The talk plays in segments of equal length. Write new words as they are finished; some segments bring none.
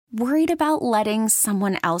Worried about letting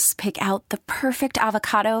someone else pick out the perfect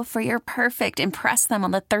avocado for your perfect impress them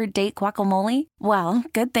on the third date guacamole? Well,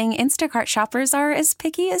 good thing Instacart shoppers are as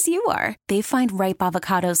picky as you are. They find ripe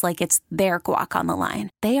avocados like it's their guac on the line.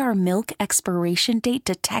 They are milk expiration date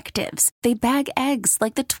detectives. They bag eggs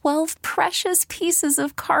like the 12 precious pieces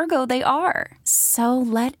of cargo they are. So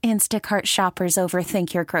let Instacart shoppers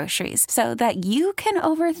overthink your groceries so that you can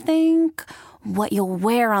overthink what you'll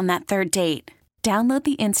wear on that third date. Download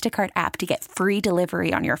the Instacart app to get free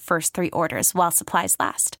delivery on your first 3 orders while supplies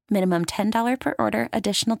last. Minimum $10 per order.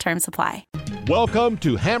 Additional terms apply. Welcome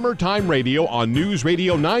to Hammer Time Radio on News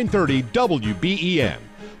Radio 930 WBEN.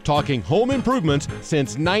 Talking home improvements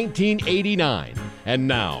since 1989. And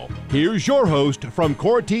now, here's your host from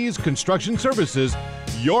Cortese Construction Services,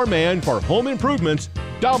 your man for home improvements,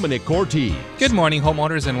 Domenic Cortese. Good morning,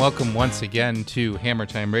 homeowners, and welcome once again to Hammer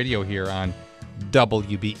Time Radio here on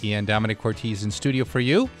WBEN. Domenic Cortese in studio for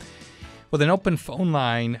you with an open phone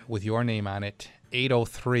line with your name on it,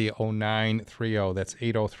 803-0930. That's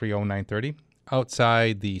 803-0930.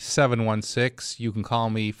 Outside the 716, you can call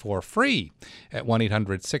me for free at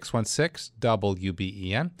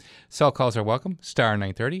 1-800-616-WBEN. Cell calls are welcome, star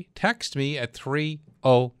 930. Text me at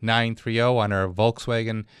 30930 on our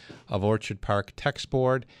Volkswagen of Orchard Park text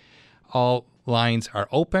board. All lines are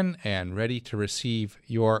open and ready to receive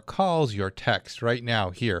your calls, your texts right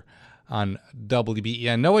now here on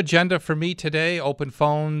WBEN. No agenda for me today, open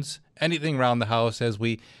phones, anything around the house as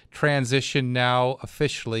we transition now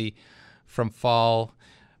officially from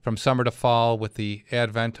summer to fall with the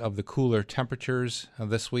advent of the cooler temperatures.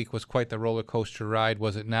 This week was quite the roller coaster ride,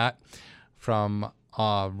 was it not? From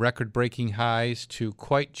record-breaking highs to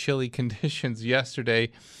quite chilly conditions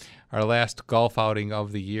yesterday. Our last golf outing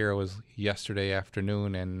of the year was yesterday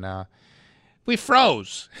afternoon, and we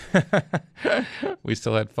froze. We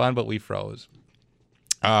still had fun, but we froze.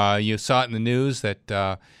 You saw it in the news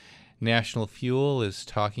that National Fuel is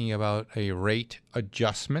talking about a rate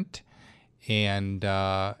adjustment and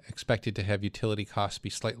expected to have utility costs be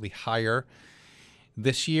slightly higher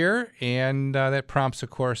this year. And that prompts, of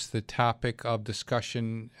course, the topic of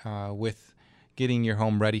discussion with getting your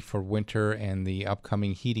home ready for winter and the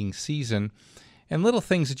upcoming heating season, and little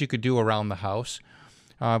things that you could do around the house.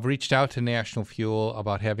 I've reached out to National Fuel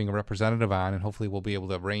about having a representative on, and hopefully we'll be able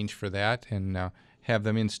to arrange for that and have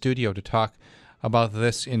them in studio to talk about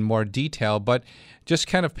this in more detail. But just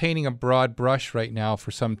kind of painting a broad brush right now for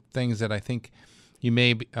some things that I think you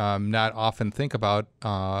may not often think about.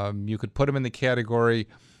 You could put them in the category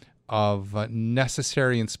of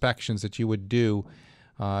necessary inspections that you would do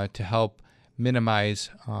to help minimize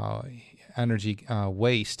energy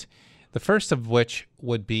waste. The first of which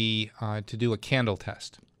would be to do a candle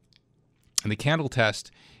test. And the candle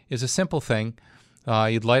test is a simple thing.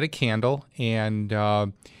 You'd light a candle and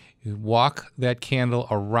walk that candle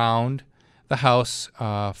around the house,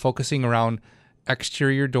 focusing around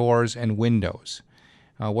exterior doors and windows.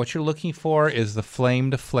 What you're looking for is the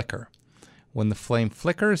flame to flicker. When the flame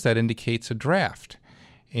flickers, that indicates a draft.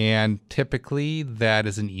 And typically that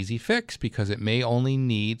is an easy fix because it may only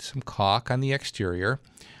need some caulk on the exterior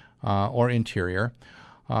or interior.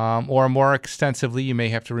 Or more extensively, you may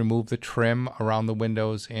have to remove the trim around the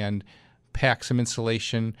windows and pack some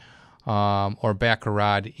insulation or backer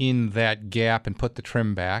rod in that gap and put the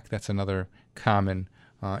trim back. That's another common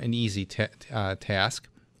and easy task.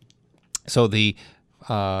 So the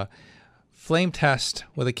flame test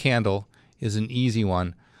with a candle is an easy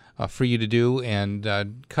one for you to do, and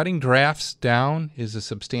cutting drafts down is a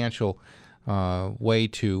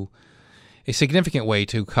significant way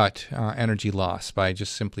to cut energy loss by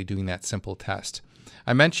just simply doing that simple test.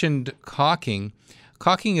 I mentioned caulking.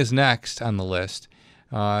 Caulking is next on the list.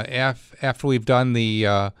 After we've done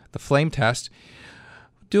the flame test,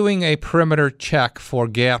 doing a perimeter check for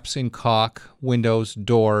gaps in caulk, windows,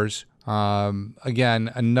 doors.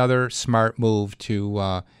 Again, another smart move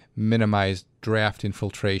to minimize draft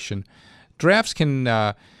infiltration. Drafts can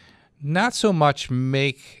not so much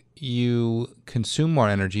make you consume more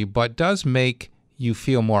energy, but does make you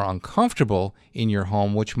feel more uncomfortable in your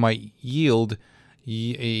home, which might yield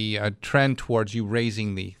a trend towards you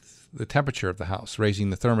raising the temperature of the house,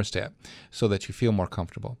 raising the thermostat so that you feel more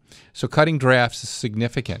comfortable. So cutting drafts is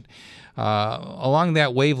significant. Along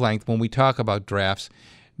that wavelength, when we talk about drafts,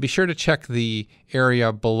 be sure to check the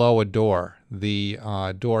area below a door, the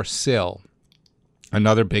door sill.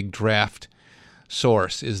 Another big draft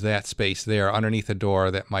source is that space there underneath the door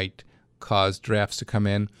that might cause drafts to come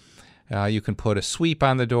in. You can put a sweep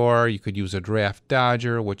on the door. You could use a draft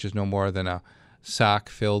dodger, which is no more than a sock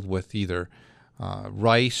filled with either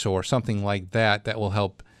rice or something like that will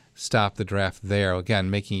help stop the draft there. Again,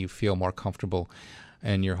 making you feel more comfortable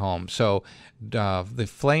in your home. So the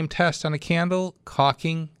flame test on a candle,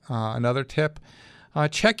 caulking, another tip.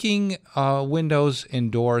 Checking windows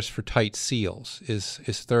and doors for tight seals is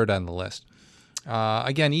third on the list.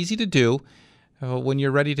 Again, easy to do. When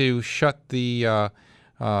you're ready to shut the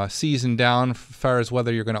season down as far as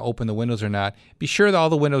whether you're going to open the windows or not, be sure that all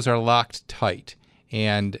the windows are locked tight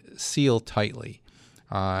and sealed tightly.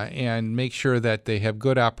 And make sure that they have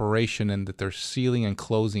good operation and that they're sealing and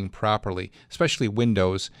closing properly, especially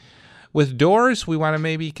windows. With doors, we want to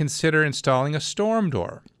maybe consider installing a storm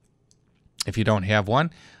door. If you don't have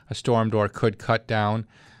one, a storm door could cut down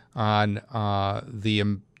on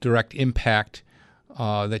the direct impact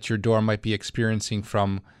that your door might be experiencing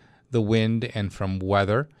from the wind and from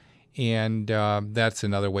weather. And that's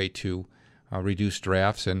another way to reduce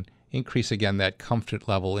drafts and increase, again, that comfort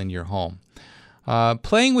level in your home.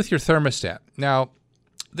 Playing with your thermostat. Now,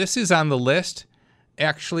 this is on the list.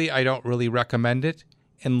 Actually, I don't really recommend it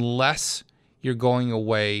unless you're going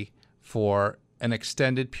away for an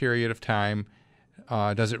extended period of time.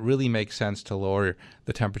 Does it really make sense to lower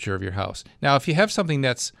the temperature of your house? Now, if you have something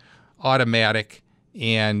that's automatic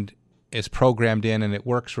and is programmed in and it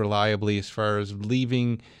works reliably as far as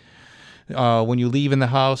leaving, when you leave in the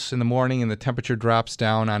house in the morning and the temperature drops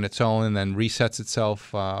down on its own and then resets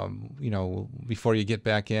itself, before you get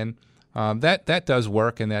back in, that does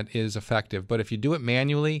work and that is effective. But if you do it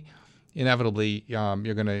manually, inevitably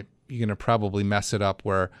you're gonna probably mess it up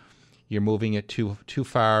where you're moving it too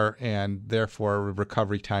far, and therefore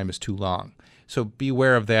recovery time is too long. So be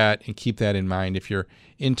aware of that and keep that in mind if you're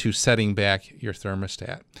into setting back your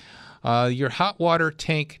thermostat. Your hot water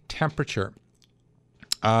tank temperature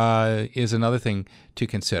is another thing to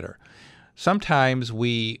consider. Sometimes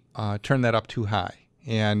we turn that up too high,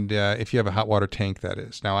 and if you have a hot water tank, that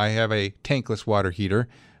is. Now, I have a tankless water heater,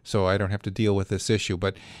 so I don't have to deal with this issue,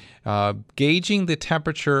 but gauging the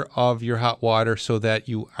temperature of your hot water so that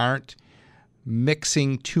you aren't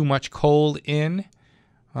mixing too much cold in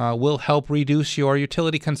will help reduce your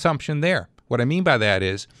utility consumption there. What I mean by that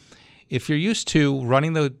is, if you're used to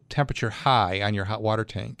running the temperature high on your hot water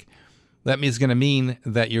tank, that is going to mean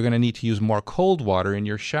that you're going to need to use more cold water in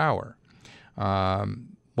your shower.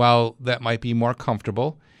 While that might be more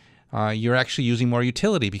comfortable, you're actually using more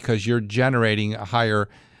utility because you're generating a higher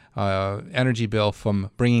energy bill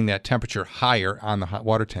from bringing that temperature higher on the hot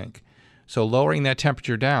water tank. So lowering that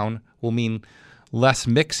temperature down will mean less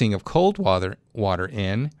mixing of cold water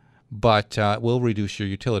in, but will reduce your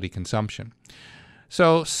utility consumption.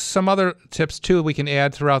 So some other tips, too, we can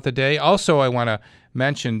add throughout the day. Also, I want to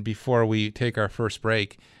mention before we take our first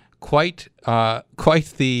break, quite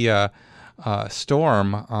the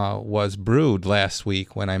storm was brewed last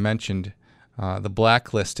week when I mentioned the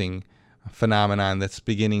blacklisting phenomenon that's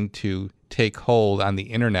beginning to take hold on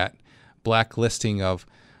the internet, blacklisting of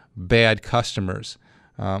bad customers,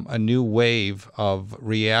 a new wave of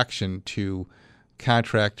reaction to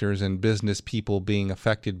contractors and business people being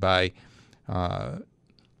affected by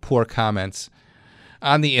poor comments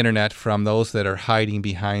on the internet from those that are hiding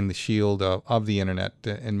behind the shield of the internet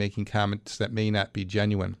and making comments that may not be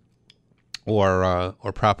genuine or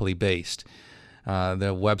properly based.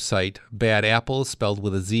 The website Bad Apples, spelled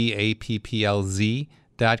with a Z,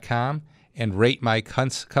 APPLZ.com, and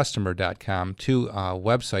RateMyCustomer.com, two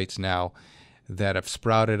websites now that have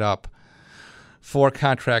sprouted up for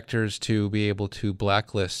contractors to be able to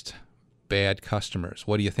blacklist bad customers.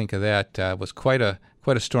 What do you think of that? It was quite a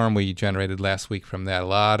storm we generated last week from that. A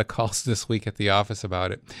lot of calls this week at the office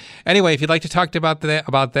about it. Anyway, if you'd like to talk about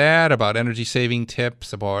energy saving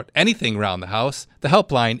tips, about anything around the house, the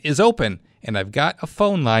helpline is open, and I've got a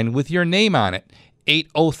phone line with your name on it,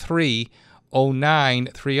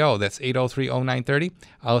 803-0930. That's 803-0930.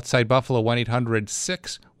 Outside Buffalo,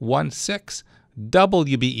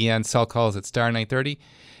 1-800-616-WBEN. Cell calls at star 930.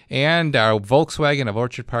 And our Volkswagen of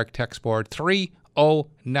Orchard Park text board,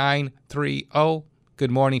 30930.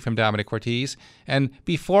 Good morning from Domenic Cortese. And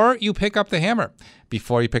before you pick up the hammer,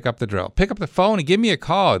 before you pick up the drill, pick up the phone and give me a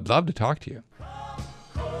call. I'd love to talk to you.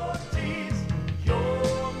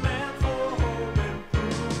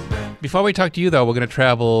 Before we talk to you, though, we're going to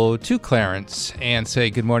travel to Clarence and say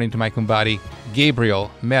good morning to my kumbadi, Gabriel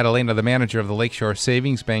Madalena, the manager of the Lakeshore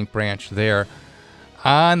Savings Bank branch there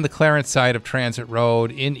on the Clarence side of Transit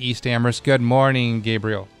Road in East Amherst. Good morning,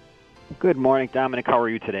 Gabriel. Good morning, Domenic. How are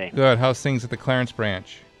you today? Good. How's things at the Clarence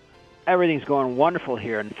branch? Everything's going wonderful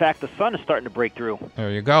here. In fact, the sun is starting to break through. There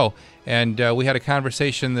you go. And we had a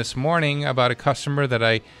conversation this morning about a customer that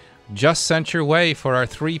I just sent your way for our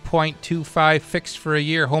 3.25 fixed for a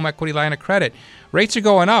year home equity line of credit. Rates are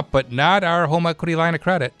going up, but not our home equity line of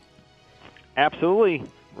credit. Absolutely.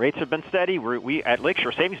 Rates have been steady. We at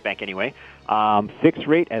Lakeshore Savings Bank anyway, fixed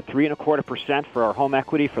rate at 3.25% for our home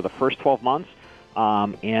equity for the first 12 months,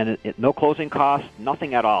 and no closing costs,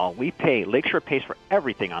 nothing at all. Lakeshore pays for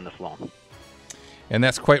everything on this loan. And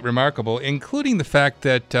that's quite remarkable, including the fact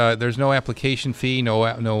that there's no application fee,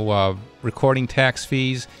 no recording tax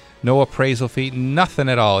fees, no appraisal fee, nothing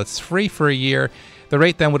at all. It's free for a year. The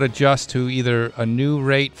rate then would adjust to either a new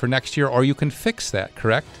rate for next year, or you can fix that,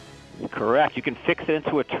 correct? Correct. You can fix it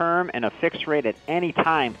into a term and a fixed rate at any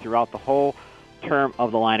time throughout the whole term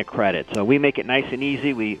of the line of credit. So we make it nice and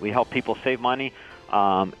easy. We help people save money.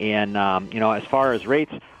 As far as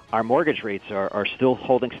rates, our mortgage rates are still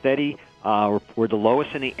holding steady. We're the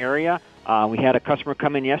lowest in the area. We had a customer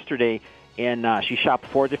come in yesterday, and she shopped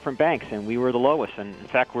 4 different banks, and we were the lowest. And, in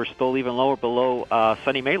fact, we're still even lower below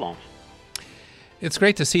Sunny Mae loans. It's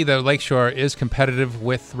great to see that Lakeshore is competitive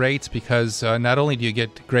with rates, because not only do you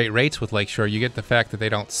get great rates with Lakeshore, you get the fact that they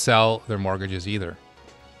don't sell their mortgages either.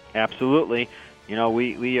 Absolutely.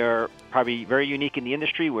 We are probably very unique in the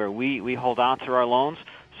industry where we hold on to our loans.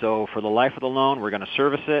 So for the life of the loan, we're going to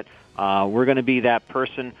service it. We're going to be that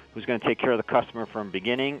person who's going to take care of the customer from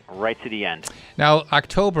beginning right to the end. Now,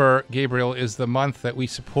 October, Gabriel, is the month that we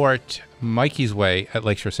support Mikey's Way at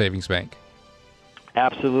Lakeshore Savings Bank.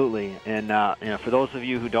 Absolutely. And for those of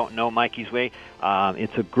you who don't know Mikey's Way,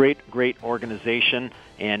 it's a great organization.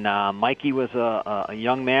 And Mikey was a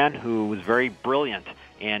young man who was very brilliant.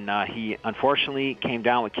 And he unfortunately came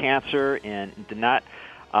down with cancer and did not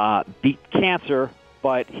beat cancer,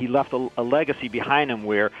 but he left a legacy behind him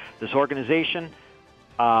where this organization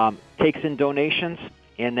takes in donations,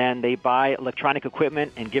 and then they buy electronic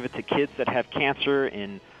equipment and give it to kids that have cancer.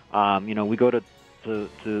 And we go to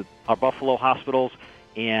our Buffalo hospitals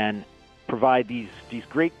and provide these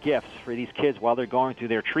great gifts for these kids while they're going through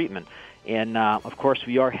their treatment. And of course,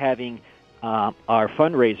 we are having our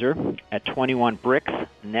fundraiser at 21 Bricks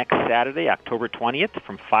next Saturday, October 20th,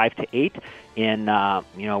 from 5 to 8. And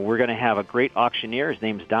we're going to have a great auctioneer. His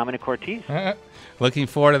name's Domenic Cortese. Looking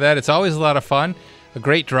forward to that. It's always a lot of fun. A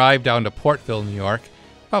great drive down to Portville, New York,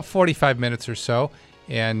 about 45 minutes or so.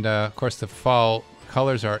 And of course, the fall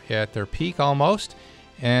colors are at their peak almost.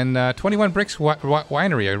 And 21 Bricks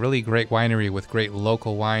Winery, a really great winery with great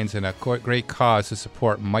local wines, and a great cause to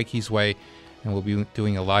support Mikey's Way. And we'll be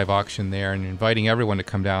doing a live auction there and inviting everyone to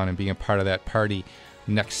come down and be a part of that party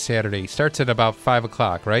next Saturday. Starts at about 5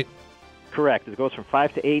 o'clock, right? Correct. It goes from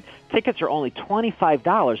 5 to 8. Tickets are only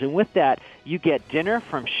 $25, and with that, you get dinner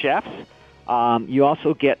from chefs. You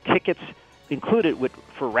also get tickets included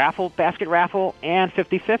for basket raffle, and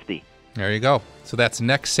 50/50. There you go. So that's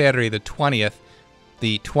next Saturday, the 20th,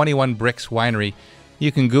 the 21 Bricks Winery.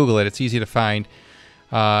 You can Google it. It's easy to find.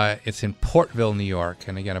 It's in Portville, New York,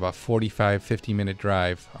 and again, about 50-minute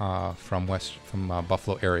drive from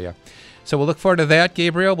Buffalo area. So we'll look forward to that,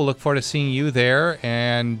 Gabriel. We'll look forward to seeing you there.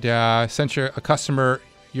 And sent a customer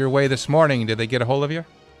your way this morning. Did they get a hold of you?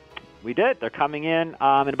 We did. They're coming in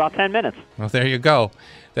about 10 minutes. Well, there you go.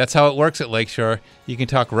 That's how it works at Lakeshore. You can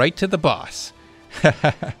talk right to the boss.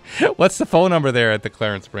 What's the phone number there at the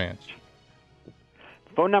Clarence branch?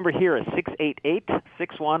 Phone number here is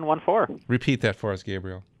 688-6114. Repeat that for us,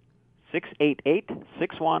 Gabriel.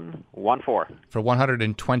 688-6114. For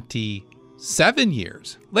 127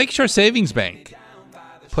 years, Lakeshore Savings Bank,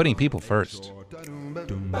 putting people first.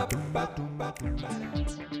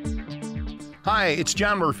 Hi, it's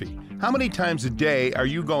John Murphy. How many times a day are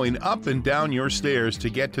you going up and down your stairs to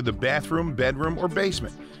get to the bathroom, bedroom, or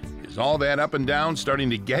basement? Is all that up and down starting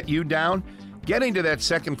to get you down? Getting to that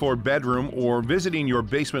second floor bedroom or visiting your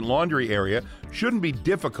basement laundry area shouldn't be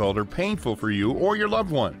difficult or painful for you or your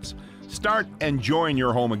loved ones. Start enjoying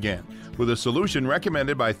your home again with a solution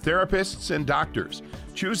recommended by therapists and doctors.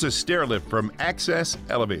 Choose a stair lift from Access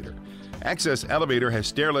Elevator. Access Elevator has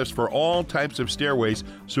stair lifts for all types of stairways,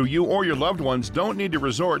 so you or your loved ones don't need to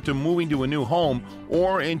resort to moving to a new home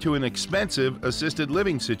or into an expensive assisted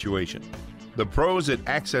living situation. The pros at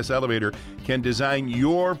Access Elevator can design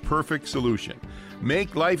your perfect solution.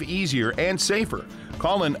 Make life easier and safer.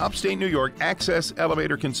 Call an upstate New York Access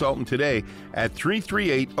Elevator consultant today at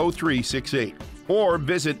 338-0368 or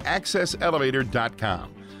visit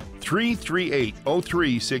accesselevator.com.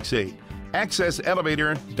 338-0368.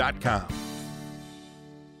 accesselevator.com.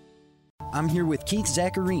 I'm here with Keith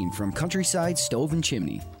Zacharine from Countryside Stove and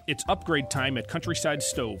Chimney. It's upgrade time at Countryside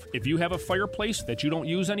Stove. If you have a fireplace that you don't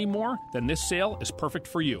use anymore, then this sale is perfect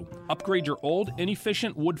for you. Upgrade your old,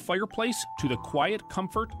 inefficient wood fireplace to the quiet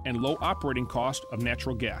comfort and low operating cost of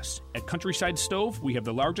natural gas. At Countryside Stove, we have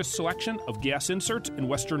the largest selection of gas inserts in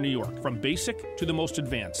Western New York, from basic to the most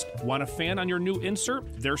advanced. Want a fan on your new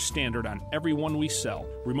insert? They're standard on every one we sell.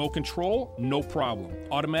 Remote control? No problem.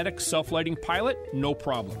 Automatic self-lighting pilot? No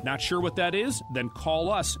problem. Not sure what that is? Then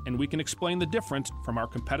call us and we can explain the difference from our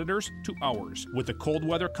competitors to ours. With the cold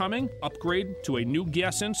weather coming, upgrade to a new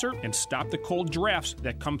gas insert and stop the cold drafts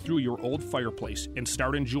that come through your old fireplace and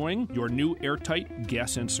start enjoying your new airtight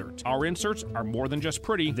gas insert. Our inserts are more than just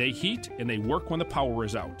pretty. They heat and they work when the power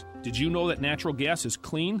is out. Did you know that natural gas is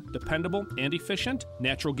clean, dependable, and efficient?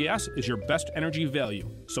 Natural gas is your best energy value.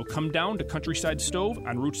 So come down to Countryside Stove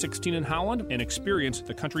on Route 16 in Holland and experience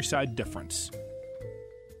the Countryside difference.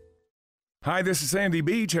 Hi, this is Sandy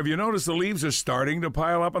Beach. Have you noticed the leaves are starting to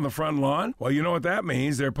pile up on the front lawn? Well, you know what that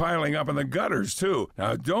means. They're piling up in the gutters, too.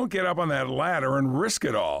 Now, don't get up on that ladder and risk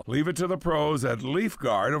it all. Leave it to the pros at Leaf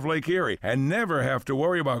Guard of Lake Erie and never have to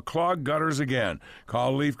worry about clogged gutters again.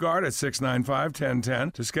 Call Leaf Guard at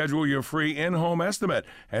 695-1010 to schedule your free in-home estimate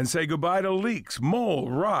and say goodbye to leaks,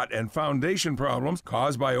 mold, rot, and foundation problems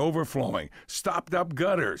caused by overflowing, stopped-up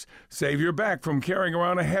gutters. Save your back from carrying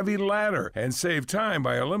around a heavy ladder and save time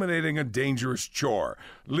by eliminating a dangerous chore.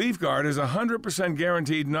 Leaf Guard is 100%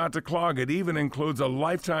 guaranteed not to clog. It even includes a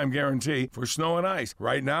lifetime guarantee for snow and ice.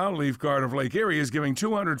 Right now, Leaf Guard of Lake Erie is giving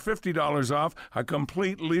 $250 off a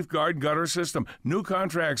complete Leaf Guard gutter system. New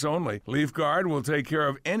contracts only. Leaf Guard will take care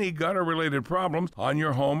of any gutter-related problems on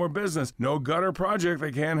your home or business. No gutter project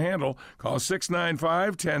they can't handle. Call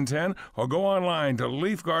 695-1010 or go online to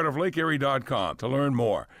leafguardoflakeerie.com to learn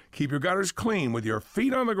more. Keep your gutters clean with your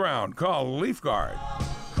feet on the ground. Call Leaf Guard.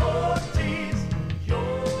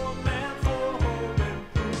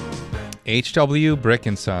 H.W. Brick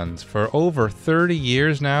 & Sons. For over 30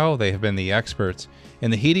 years now, they have been the experts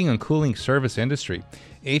in the heating and cooling service industry.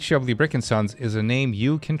 H.W. Brick & Sons is a name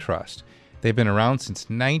you can trust. They've been around since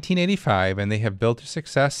 1985, and they have built their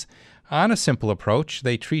success on a simple approach.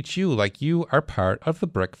 They treat you like you are part of the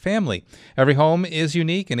Brick family. Every home is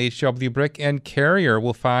unique, and H.W. Brick and Carrier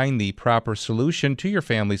will find the proper solution to your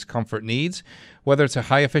family's comfort needs. Whether it's a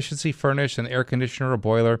high-efficiency furnace, an air conditioner, or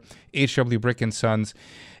boiler, H.W. Brick & Sons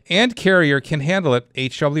and Carrier can handle it.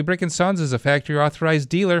 H.W. Brick & Sons is a factory-authorized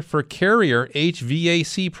dealer for Carrier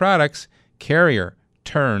HVAC products. Carrier,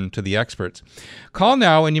 turn to the experts. Call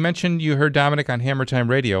now, and you mentioned you heard Domenic on Hammer Time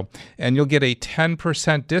Radio, and you'll get a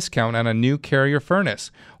 10% discount on a new Carrier furnace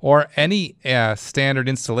or any standard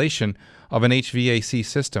installation of an HVAC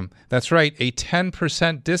system. That's right, a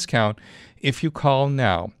 10% discount if you call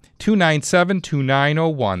now.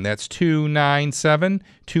 297-2901. That's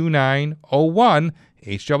 297-2901.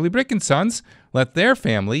 H.W. Brick & Sons. Let their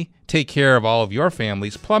family take care of all of your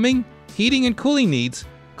family's plumbing, heating, and cooling needs.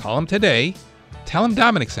 Call them today. Tell them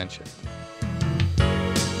Domenic sent you.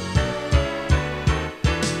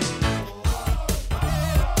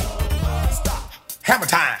 Hammer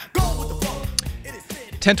time!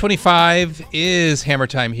 10:25 is Hammer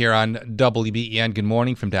Time here on WBEN. Good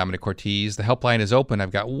morning from Domenic Cortese. The helpline is open.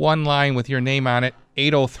 I've got one line with your name on it,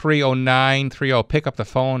 803-0930. Pick up the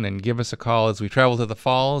phone and give us a call as we travel to the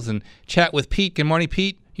Falls and chat with Pete. Good morning,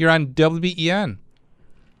 Pete. You're on WBEN.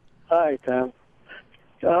 Hi, Tom.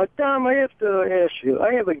 Tom, I have to ask you,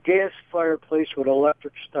 I have a gas fireplace with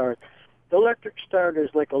electric start. The electric start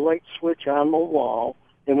is like a light switch on the wall,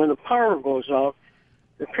 and when the power goes out,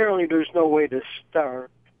 apparently there's no way to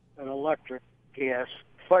start an electric gas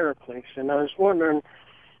fireplace. And I was wondering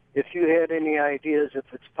if you had any ideas if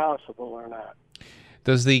it's possible or not.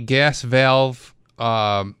 Does the gas valve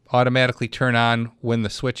automatically turn on when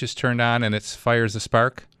the switch is turned on and it fires a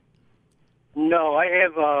spark? No, I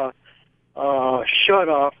have a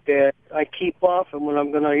shut-off that I keep off, and when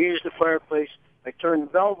I'm going to use the fireplace, I turn the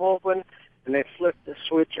valve open, and I flip the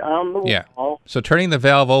switch on the wall. So turning the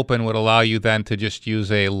valve open would allow you then to just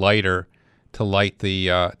use a lighter to light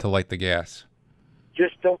the gas.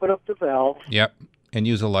 Just open up the valve. Yep, and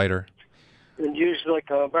use a lighter. And use like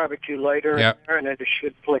a barbecue lighter in there, and it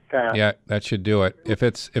should flick on. Yeah, that should do it.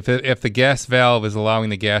 If the gas valve is allowing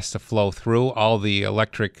the gas to flow through, all the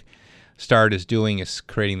electric start is doing is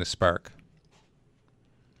creating the spark.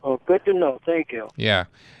 Oh, good to know. Thank you. Yeah.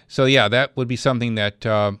 So, yeah, that would be something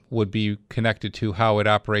that would be connected to how it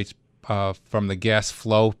operates from the gas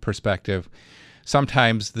flow perspective.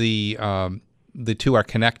 Sometimes the two are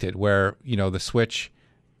connected where, the switch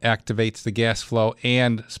activates the gas flow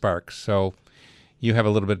and sparks. So you have a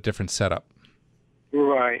little bit different setup.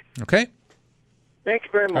 Right. Okay. Thank you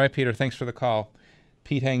very much. All right, Peter. Thanks for the call.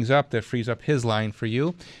 Pete hangs up, that frees up his line for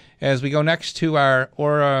you. As we go next to our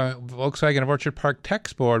Volkswagen of Orchard Park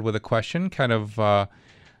text board with a question, kind of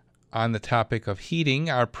on the topic of heating.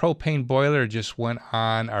 Our propane boiler just went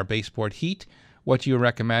on our baseboard heat. What do you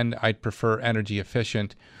recommend? I'd prefer energy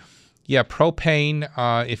efficient. Yeah, propane.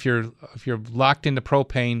 If you're locked into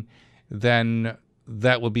propane, then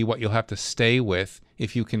that will be what you'll have to stay with.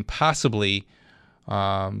 If you can possibly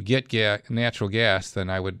get natural gas, then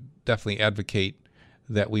I would definitely advocate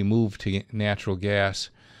that we move to natural gas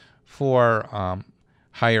for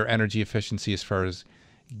higher energy efficiency as far as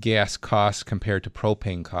gas costs compared to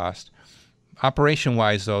propane cost.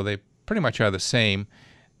 Operation-wise, though, they pretty much are the same.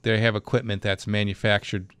 They have equipment that's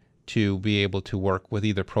manufactured to be able to work with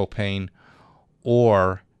either propane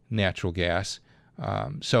or natural gas.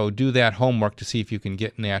 So do that homework to see if you can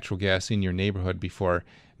get natural gas in your neighborhood before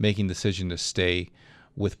making the decision to stay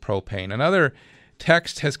with propane. Another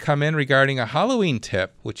text has come in regarding a Halloween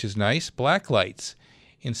tip, which is nice. Black lights.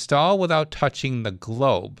 Install without touching the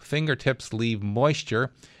globe. Fingertips leave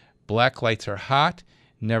moisture. Black lights are hot.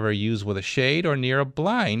 Never use with a shade or near a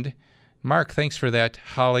blind. Mark, thanks for that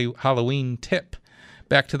Halloween tip.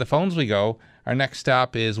 Back to the phones we go. Our next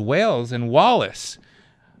stop is Wales and Wallace.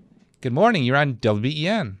 Good morning. You're on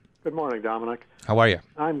WBEN. Good morning, Dominic. How are you?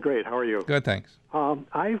 I'm great. How are you? Good, thanks.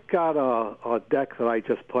 I've got a deck that I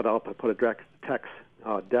just put up. I put a deck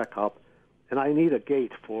up, and I need a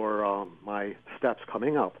gate for my steps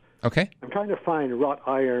coming up. Okay. I'm trying to find wrought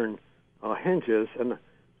iron hinges, and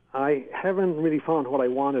I haven't really found what I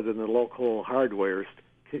wanted in the local hardwares.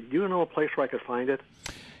 Do you know a place where I could find it?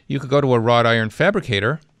 You could go to a wrought iron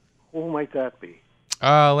fabricator. Who might that be?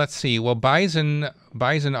 Let's see. Well, Bison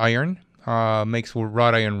Iron makes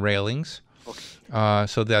wrought iron railings. Okay.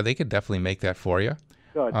 So that they could definitely make that for you.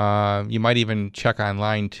 Good. You might even check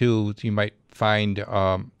online, too. You might find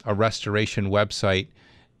a restoration website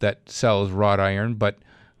that sells wrought iron. But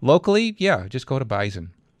locally, yeah, just go to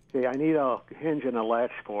Bison. Okay, I need a hinge and a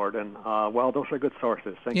latch for it, and, well, those are good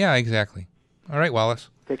sources. Thank you. Yeah, exactly. All right, Wallace.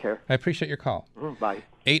 Take care. I appreciate your call. Bye.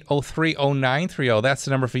 803-0930. That's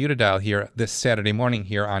the number for you to dial here this Saturday morning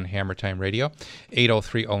here on Hammer Time Radio.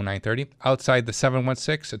 803-0930. Outside the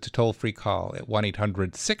 716, it's a toll-free call at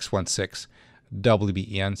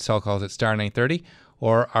 1-800-616-WBEN. Cell calls at star 930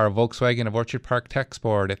 or our Volkswagen of Orchard Park text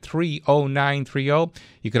board at 30930.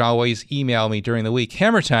 You can always email me during the week,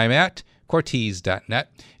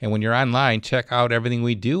 hammertime@Cortese.net. And when you're online, check out everything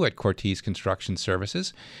we do at Cortese Construction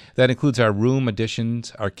Services. That includes our room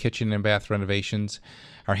additions, our kitchen and bath renovations,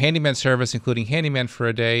 our handyman service, including handyman for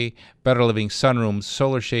a day, better living sunrooms,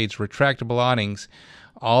 solar shades, retractable awnings,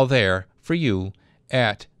 all there for you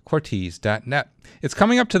at Cortese.net. It's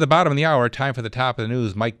coming up to the bottom of the hour. Time for the top of the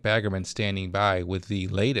news. Mike Baggerman standing by with the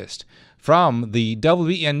latest from the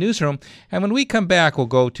WBEN newsroom. And when we come back, we'll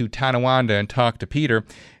go to Tonawanda and talk to Peter.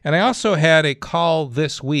 And I also had a call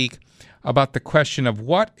this week about the question of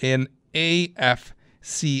what an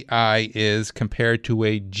AFCI is compared to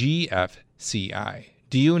a GFCI.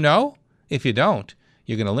 Do you know? If you don't,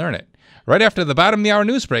 you're going to learn it. Right after the bottom of the hour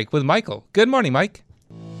news break with Michael. Good morning, Mike.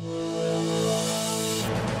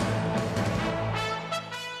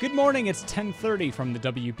 Good morning, it's 10:30 from the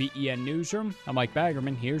WBEN Newsroom. I'm Mike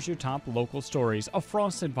Baggerman. Here's your top local stories. A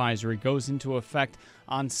frost advisory goes into effect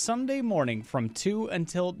on Sunday morning from 2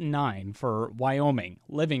 until 9 for Wyoming,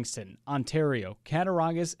 Livingston, Ontario,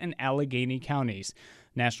 Cattaraugus, and Allegheny counties.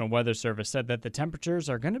 National Weather Service said that the temperatures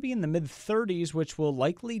are going to be in the mid-30s, which will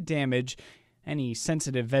likely damage any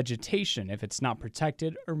sensitive vegetation if it's not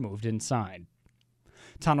protected or moved inside.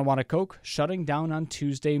 Tonawanda Coke shutting down on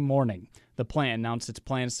Tuesday morning. The plant announced its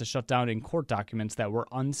plans to shut down in court documents that were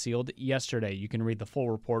unsealed yesterday. You can read the full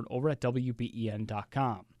report over at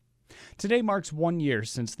WBEN.com. Today marks 1 year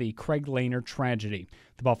since the Craig Lehner tragedy.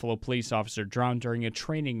 The Buffalo police officer drowned during a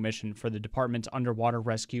training mission for the department's underwater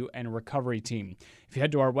rescue and recovery team. If you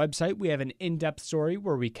head to our website, we have an in-depth story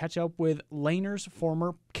where we catch up with Lehner's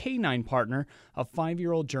former canine partner, a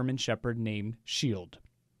 5-year-old German Shepherd named Shield.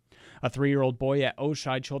 A 3-year-old boy at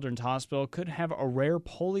Oshai Children's Hospital could have a rare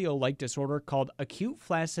polio-like disorder called acute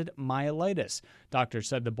flaccid myelitis. Doctors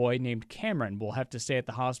said the boy named Cameron will have to stay at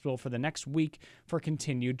the hospital for the next week for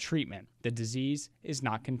continued treatment. The disease is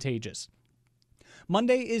not contagious.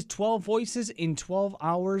 Monday is 12 Voices in 12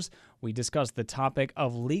 hours. We discuss the topic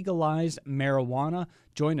of legalized marijuana.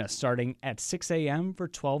 Join us starting at 6 a.m. for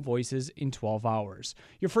 12 Voices in 12 hours.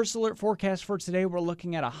 Your first alert forecast for today, we're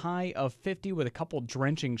looking at a high of 50 with a couple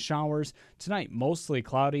drenching showers. Tonight, mostly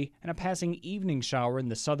cloudy and a passing evening shower in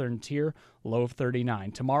the southern tier, low of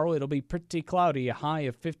 39. Tomorrow, it'll be pretty cloudy, a high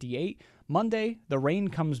of 58. Monday, the rain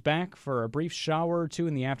comes back for a brief shower or two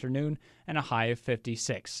in the afternoon and a high of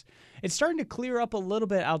 56. It's starting to clear up a little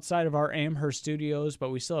bit outside of our Amherst studios, but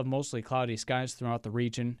we still have mostly cloudy skies throughout the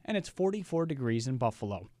region, and it's 44 degrees in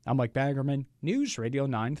Buffalo. I'm Mike Baggerman, News Radio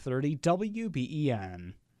 930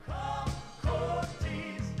 WBEN.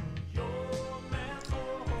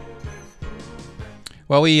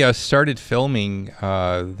 Well, we started filming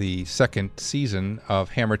the second season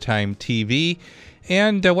of Hammer Time TV,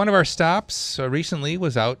 and one of our stops recently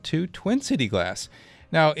was out to Twin City Glass.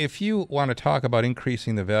 Now, if you want to talk about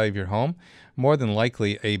increasing the value of your home, more than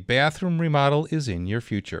likely a bathroom remodel is in your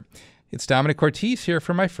future. It's Domenic Cortese here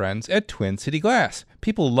for my friends at Twin City Glass.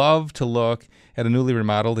 People love to look at a newly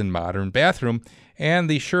remodeled and modern bathroom, and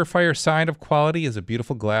the surefire sign of quality is a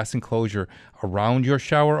beautiful glass enclosure around your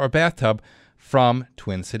shower or bathtub from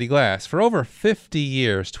Twin City Glass. For over 50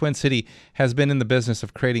 years, Twin City has been in the business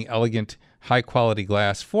of creating elegant, high-quality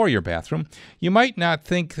glass for your bathroom. You might not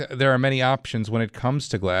think there are many options when it comes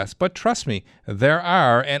to glass, but trust me, there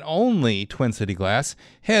are, and only Twin City Glass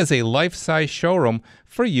has a life-size showroom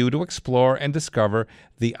for you to explore and discover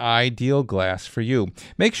the ideal glass for you.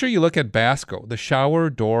 Make sure you look at Basco, the shower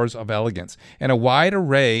doors of elegance, and a wide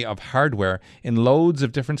array of hardware in loads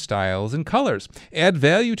of different styles and colors. Add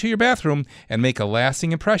value to your bathroom and make a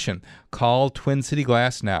lasting impression. Call Twin City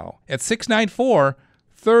Glass now at 694-3300.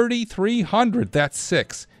 That's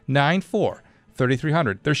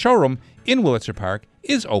 694-3300. Their showroom in Willitzer Park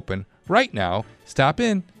is open right now. Stop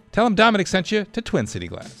in. Tell them Domenic sent you to Twin City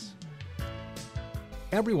Glass.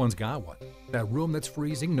 Everyone's got one. That room that's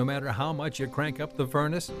freezing no matter how much you crank up the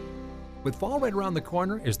furnace. With fall right around the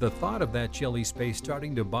corner, is the thought of that chilly space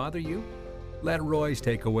starting to bother you? Let Roy's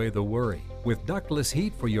take away the worry with ductless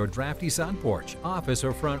heat for your drafty sun porch, office,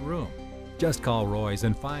 or front room. Just call Roy's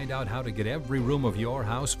and find out how to get every room of your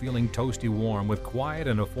house feeling toasty warm with quiet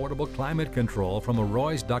and affordable climate control from a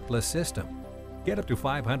Roy's ductless system. Get up to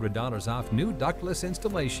 $500 off new ductless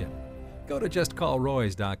installation. Go to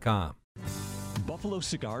justcallroys.com. Buffalo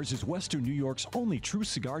Cigars is Western New York's only true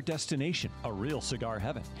cigar destination, a real cigar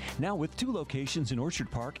heaven. Now with 2 locations in Orchard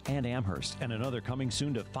Park and Amherst, and another coming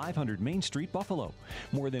soon to 500 Main Street, Buffalo.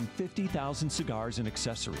 More than 50,000 cigars and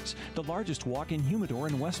accessories, the largest walk-in humidor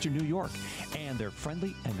in Western New York. And their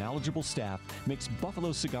friendly and knowledgeable staff makes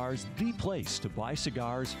Buffalo Cigars the place to buy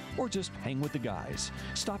cigars or just hang with the guys.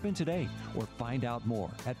 Stop in today or find out more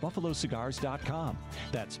at buffalocigars.com.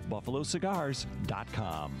 That's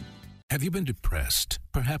buffalocigars.com. Have you been depressed,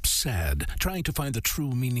 perhaps sad, trying to find the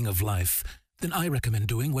true meaning of life? Then I recommend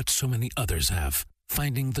doing what so many others have,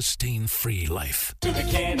 finding the stain-free life. To the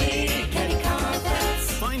Kenny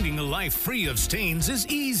Carpets. Finding a life free of stains is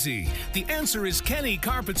easy. The answer is Kenny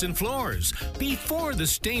Carpets and Floors. Before the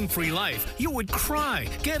stain-free life, you would cry,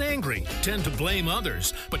 get angry, tend to blame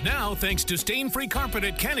others. But now, thanks to stain-free carpet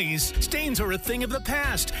at Kenny's, stains are a thing of the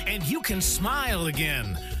past, and you can smile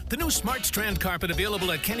again. The new Smart Strand carpet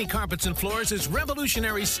available at Kenny Carpets and Floors is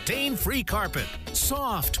revolutionary stain-free carpet.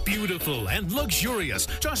 Soft, beautiful, and luxurious,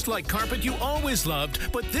 just like carpet you always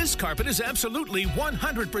loved, but this carpet is absolutely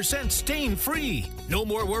 100% stain-free. No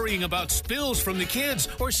more worrying about spills from the kids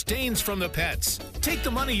or stains from the pets. Take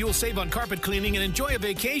the money you'll save on carpet cleaning and enjoy a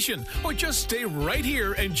vacation, or just stay right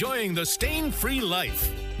here enjoying the stain-free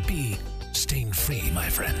life. Be stain-free, my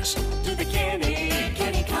friends. To the Kenny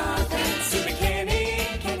Carpets. To the Kenny.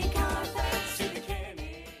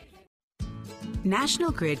 National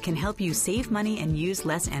Grid can help you save money and use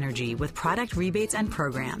less energy with product rebates and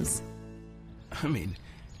programs. I mean,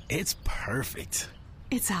 it's perfect.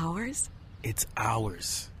 It's ours? It's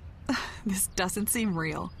ours. This doesn't seem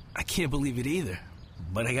real. I can't believe it either.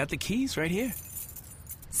 But I got the keys right here.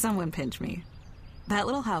 Someone pinch me. That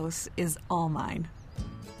little house is all mine.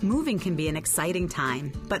 Moving can be an exciting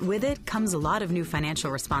time, but with it comes a lot of new financial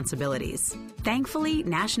responsibilities. Thankfully,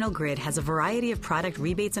 National Grid has a variety of product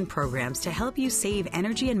rebates and programs to help you save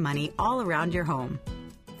energy and money all around your home.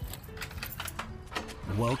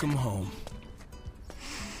 Welcome home.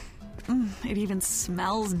 It even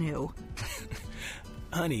smells new.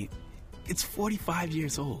 Honey, it's 45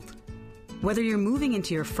 years old. Whether you're moving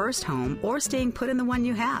into your first home or staying put in the one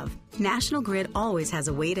you have, National Grid always has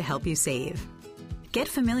a way to help you save. Get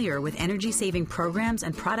familiar with energy-saving programs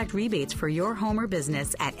and product rebates for your home or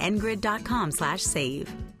business at ngrid.com/save.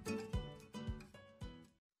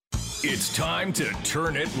 It's time to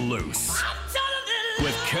turn it loose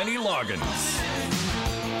with Kenny Loggins.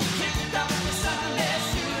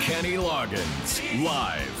 Kenny Loggins,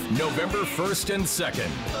 live November 1st and 2nd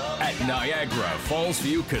at Niagara Falls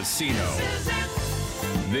View Casino.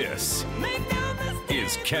 This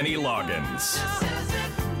is Kenny Loggins.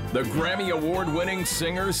 the Grammy Award-winning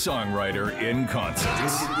singer-songwriter in concert.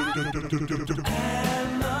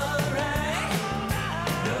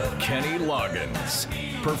 Kenny Loggins,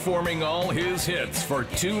 performing all his hits for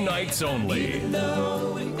 2 nights only. Even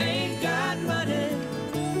though we ain't got money,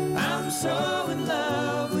 I'm so in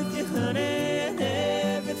love with you, honey, and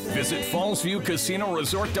everything. Visit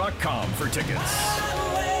FallsViewCasinoResort.com for tickets.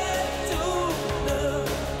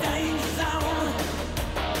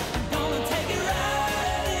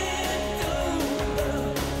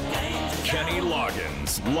 Kenny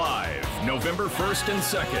Loggins, live November 1st and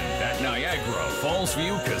 2nd at Niagara Falls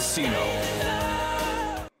View Casino.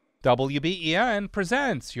 WBEN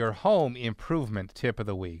presents your home improvement tip of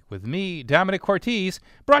the week with me, Domenic Cortese,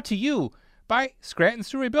 brought to you by Scranton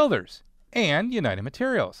Story Builders and United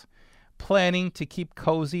Materials. Planning to keep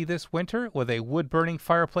cozy this winter with a wood-burning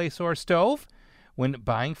fireplace or stove? When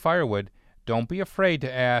buying firewood, don't be afraid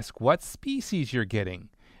to ask what species you're getting.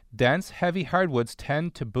 Dense, heavy hardwoods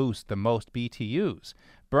tend to boost the most BTUs,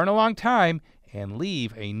 burn a long time, and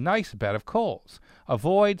leave a nice bed of coals.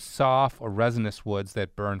 Avoid soft or resinous woods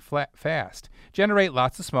that burn fast, generate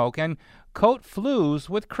lots of smoke, and coat flues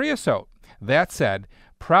with creosote. That said,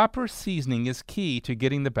 proper seasoning is key to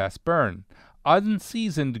getting the best burn.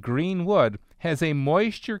 Unseasoned green wood has a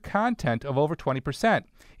moisture content of over 20%.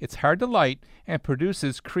 It's hard to light and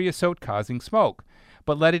produces creosote-causing smoke.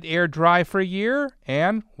 But let it air dry for a year,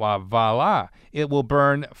 and voila, it will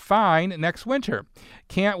burn fine next winter.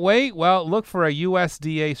 Can't wait? Well, look for a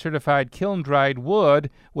USDA-certified kiln-dried wood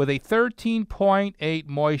with a 13.8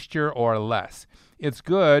 moisture or less. It's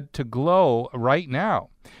good to glow right now.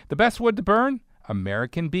 The best wood to burn?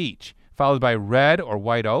 American beech, followed by red or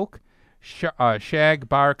white oak, shag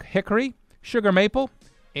bark hickory, sugar maple,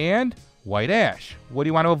 and white ash. What do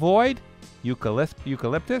you want to avoid?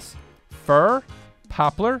 Eucalyptus, fir,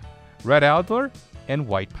 poplar, red alder, and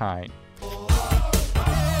white pine.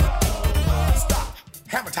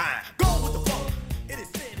 Hammer time.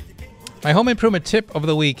 My home improvement tip of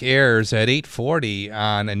the week airs at 8:40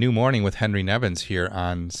 on A New Morning with Henry Nevins here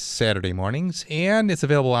on Saturday mornings, and it's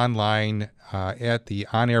available online at the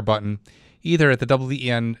on-air button, either at the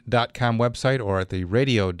WBEN.com website or at the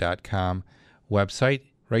radio.com website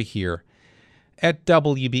right here. At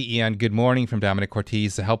WBEN, good morning from Domenic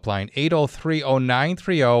Cortese, the helpline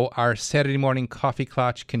 803-0930. Our Saturday morning coffee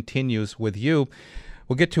clutch continues with you.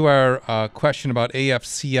 We'll get to our question about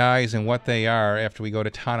AFCIs and what they are after we go to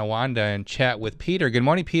Tonawanda and chat with Peter. Good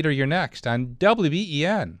morning, Peter. You're next on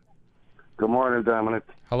WBEN. Good morning, Domenic.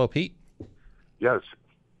 Hello, Pete. Yes.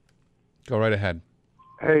 Go right ahead.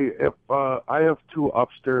 Hey, if I have 2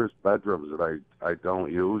 upstairs bedrooms that I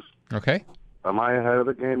don't use. Okay. Am I ahead of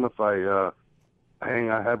the game if I hang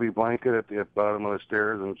a heavy blanket at the bottom of the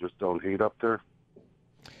stairs and just don't heat up there?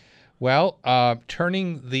 Well,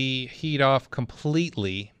 turning the heat off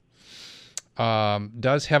completely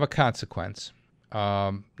does have a consequence.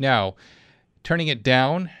 Now, turning it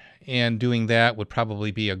down and doing that would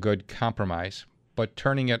probably be a good compromise, but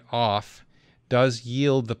turning it off does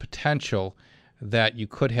yield the potential that you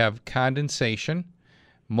could have condensation,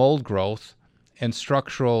 mold growth, and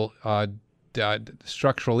structural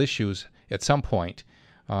issues at some point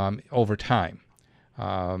over time.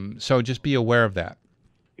 So just be aware of that.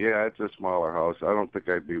 Yeah, it's a smaller house. I don't think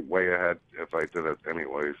I'd be way ahead if I did it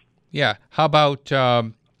anyways. Yeah. How about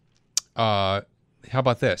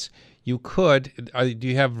this? You could. Do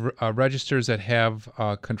you have registers that have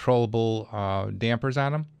controllable dampers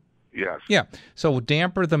on them? Yes. Yeah. So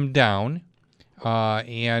damper them down,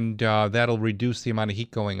 and that'll reduce the amount of heat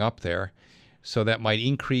going up there. So that might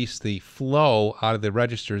increase the flow out of the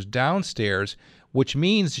registers downstairs, which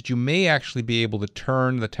means that you may actually be able to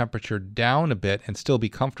turn the temperature down a bit and still be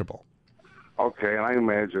comfortable. Okay, and I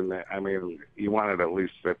imagine that, you want it at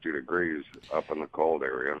least 50 degrees up in the cold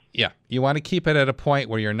area. Yeah, you want to keep it at a point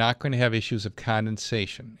where you're not going to have issues of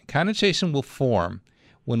condensation. Condensation will form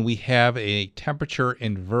when we have a temperature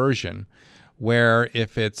inversion, where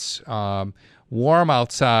if it's warm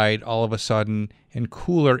outside all of a sudden and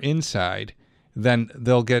cooler inside, then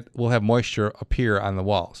we'll have moisture appear on the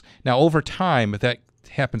walls. Now, over time, if that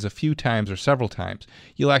happens a few times or several times,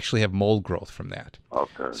 you'll actually have mold growth from that.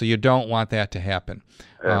 Okay. So you don't want that to happen.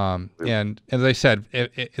 And as I said,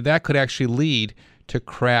 that could actually lead to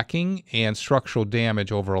cracking and structural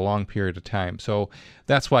damage over a long period of time. So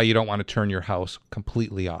that's why you don't want to turn your house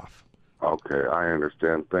completely off. Okay, I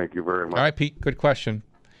understand. Thank you very much. All right, Pete, good question.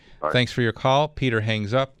 Bye. Thanks for your call. Peter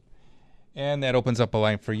hangs up. And that opens up a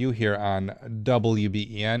line for you here on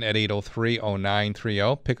WBEN at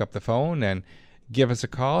 803-0930. Pick up the phone and give us a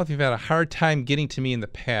call. If you've had a hard time getting to me in the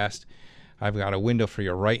past, I've got a window for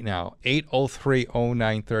you right now,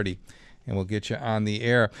 803-0930, and we'll get you on the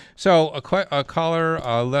air. So a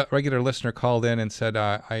caller, regular listener called in and said,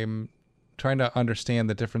 I'm trying to understand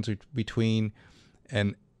the difference between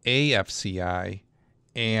an AFCI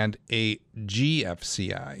and a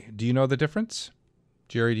GFCI. Do you know the difference?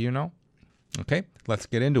 Jerry, do you know? Okay, let's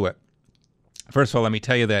get into it. First of all, let me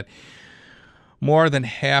tell you that more than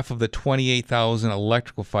half of the 28,000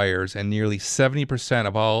 electrical fires and nearly 70%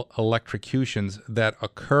 of all electrocutions that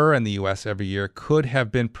occur in the U.S. every year could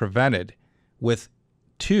have been prevented with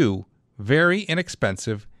two very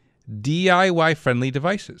inexpensive DIY-friendly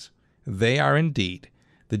devices. They are indeed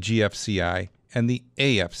the GFCI and the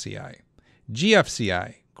AFCI.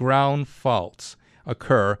 GFCI, ground faults,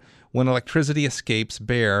 occur when electricity escapes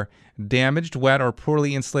bare, damaged, wet, or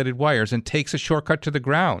poorly insulated wires and takes a shortcut to the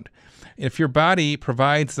ground. If your body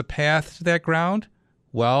provides the path to that ground,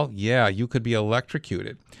 well, yeah, you could be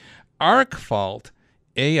electrocuted. Arc fault,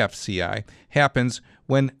 AFCI, happens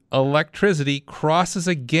when electricity crosses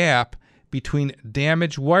a gap between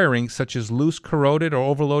damaged wiring, such as loose, corroded, or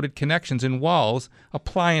overloaded connections in walls,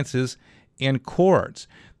 appliances, and cords.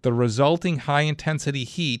 The resulting high-intensity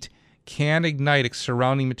heat can ignite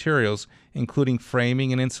surrounding materials, including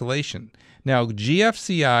framing and insulation. Now,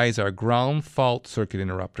 GFCIs are ground fault circuit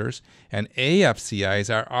interrupters, and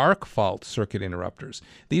AFCIs are arc fault circuit interrupters.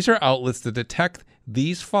 These are outlets that detect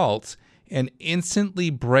these faults and instantly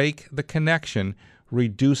break the connection,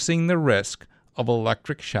 reducing the risk of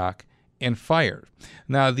electric shock and fire.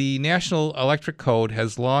 Now, the National Electric Code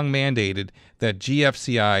has long mandated that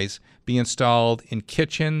GFCIs be installed in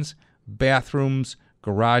kitchens, bathrooms,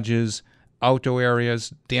 garages, outdoor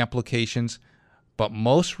areas, damp locations, but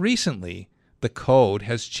most recently, the code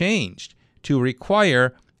has changed to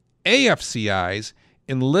require AFCIs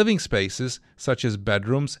in living spaces such as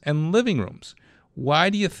bedrooms and living rooms.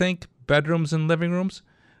 Why do you think bedrooms and living rooms?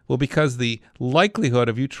 Well, because the likelihood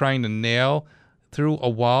of you trying to nail through a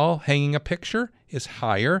wall hanging a picture is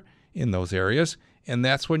higher in those areas, and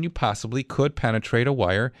that's when you possibly could penetrate a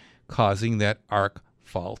wire, causing that arc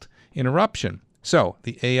fault interruption. So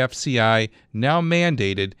the AFCI now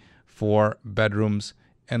mandated for bedrooms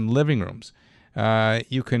and living rooms.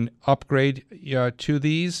 You can upgrade to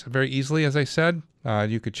these very easily, as I said.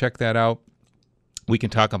 You could check that out. We can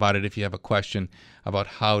talk about it if you have a question about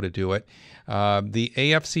how to do it. The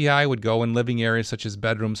AFCI would go in living areas such as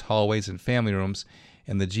bedrooms, hallways, and family rooms,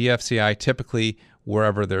 and the GFCI typically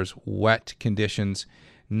wherever there's wet conditions.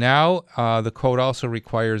 Now, the code also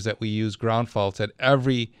requires that we use ground faults at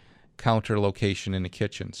every counter location in the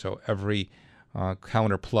kitchen. So every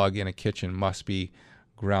counter plug in a kitchen must be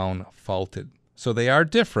ground faulted. So they are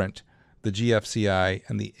different, the GFCI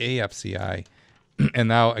and the AFCI. And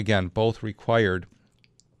now, again, both required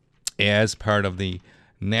as part of the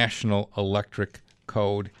National Electric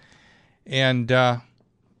Code. And there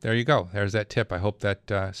you go. There's that tip. I hope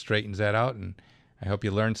that straightens that out, and I hope you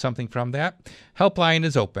learned something from that. Helpline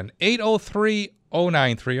is open,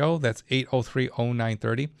 803-0930. That's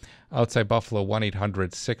 803-0930. Outside Buffalo,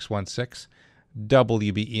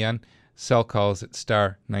 1-800-616-WBEN. Cell calls at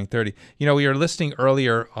star 930. You know, we were listening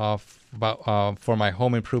earlier about for my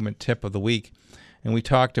home improvement tip of the week, and we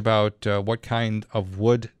talked about what kind of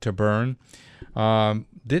wood to burn.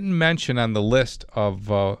 Didn't mention on the list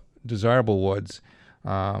of desirable woods,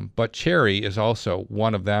 but cherry is also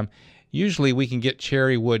one of them. Usually we can get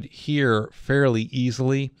cherry wood here fairly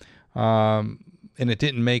easily, and it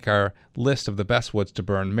didn't make our list of the best woods to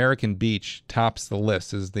burn. American beech tops the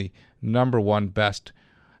list as the #1 best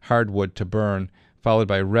hardwood to burn, followed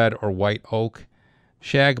by red or white oak.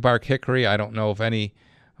 Shagbark hickory, I don't know of any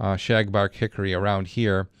shagbark hickory around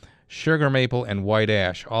here. Sugar maple and white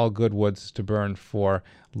ash, all good woods to burn for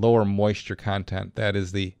lower moisture content. That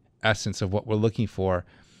is the essence of what we're looking for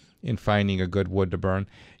in finding a good wood to burn.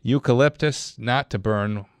 Eucalyptus, not to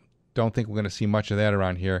burn. Don't think we're going to see much of that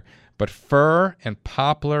around here. But fir and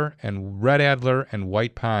poplar and red adler and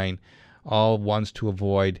white pine, all ones to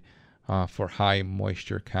avoid for high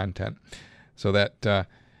moisture content. So that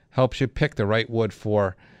helps you pick the right wood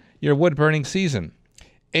for your wood burning season.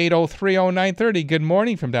 803-0930. Good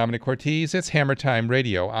morning from Domenic Cortese. It's Hammer Time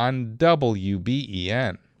Radio on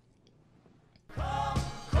WBEN.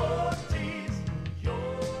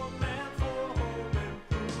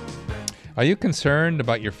 Are you concerned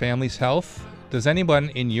about your family's health? Does anyone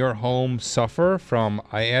in your home suffer from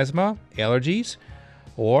asthma, allergies,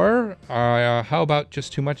 or how about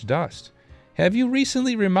just too much dust? Have you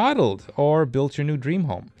recently remodeled or built your new dream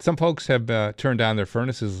home? Some folks have turned on their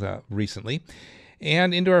furnaces recently,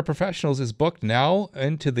 And Indoor Professionals is booked now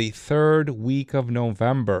into the third week of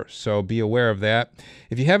November, so be aware of that.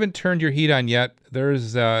 If you haven't turned your heat on yet,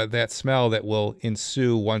 there's that smell that will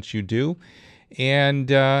ensue once you do.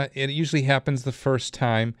 And it usually happens the first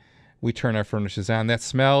time we turn our furnaces on. That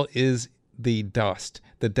smell is the dust,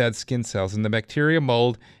 the dead skin cells, and the bacteria,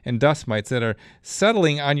 mold, and dust mites that are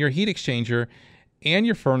settling on your heat exchanger and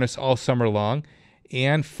your furnace all summer long,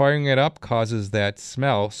 and firing it up causes that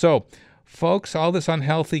smell. So, folks, all this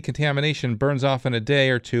unhealthy contamination burns off in a day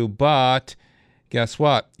or two, but guess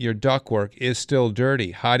what? Your ductwork is still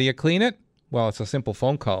dirty. How do you clean it? Well, it's a simple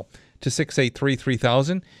phone call to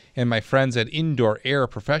 683-3000, and my friends at Indoor Air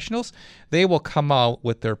Professionals, they will come out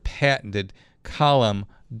with their patented column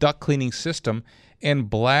duct cleaning system and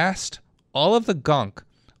blast all of the gunk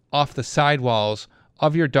off the sidewalls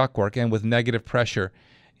of your ductwork, and with negative pressure,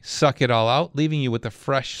 suck it all out, leaving you with a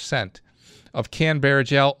fresh scent of Canberra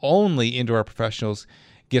gel. Only Indoor Professionals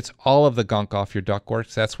gets all of the gunk off your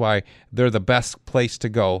ductwork. That's why they're the best place to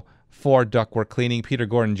go for ductwork cleaning. Peter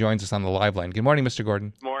Gordon joins us on the live line. Good morning, Mr.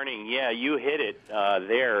 Gordon. Morning. Yeah, you hit it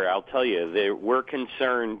there. I'll tell you, we're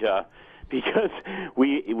concerned because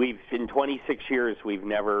we've in 26 years we've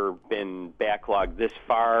never been backlogged this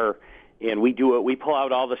far, and we do it. We pull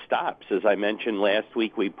out all the stops. As I mentioned last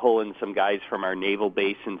week, we pull in some guys from our naval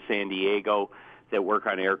base in San Diego that work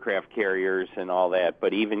on aircraft carriers and all that.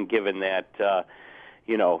 But even given that,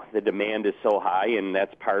 the demand is so high, and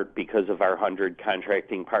that's part because of our 100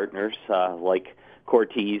 contracting partners like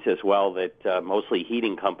Cortese as well, that mostly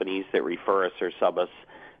heating companies that refer us or sub us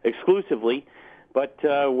exclusively. But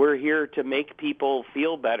we're here to make people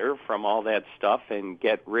feel better from all that stuff and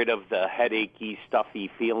get rid of the headachy,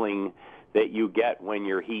 stuffy feeling that you get when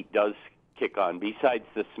your heat does kick on, besides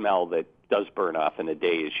the smell that does burn off in a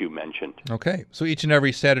day, as you mentioned. Okay. So each and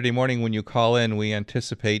every Saturday morning when you call in, we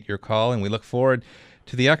anticipate your call, and we look forward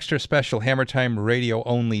to the extra special Hammer Time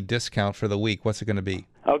radio-only discount for the week. What's it going to be?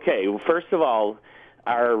 Okay. Well, first of all,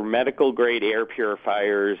 our medical-grade air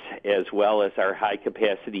purifiers as well as our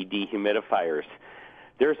high-capacity dehumidifiers.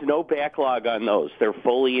 There's no backlog on those. They're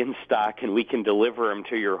fully in stock, and we can deliver them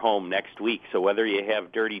to your home next week. So whether you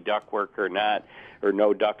have dirty ductwork or not, or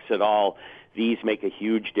no ducts at all, these make a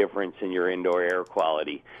huge difference in your indoor air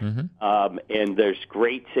quality. Mm-hmm. And there's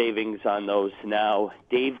great savings on those now.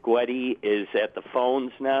 Dave Guetti is at the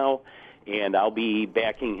phones now, and I'll be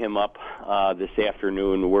backing him up this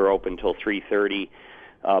afternoon. We're open till 3:30.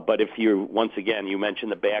 But if once again, you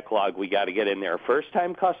mentioned the backlog, we got to get in there.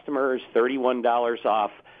 First-time customers, $31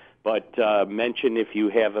 off. But mention if you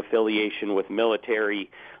have affiliation with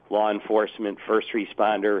military, law enforcement, first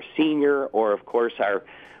responder, senior, or, of course,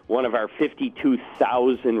 one of our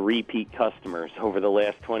 52,000 repeat customers over the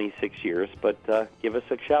last 26 years. But give us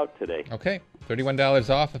a shout today. Okay. $31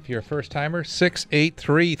 off if you're a first-timer.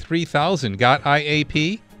 683-3000. Got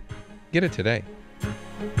IAP? Get it today.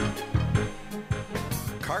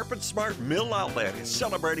 Carpet Smart Mill Outlet is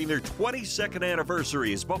celebrating their 22nd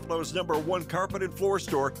anniversary as Buffalo's #1 carpet and floor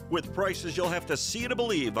store, with prices you'll have to see to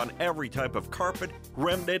believe on every type of carpet,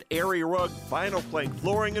 remnant, area rug, vinyl plank,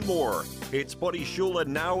 flooring, and more. It's Buddy Shula.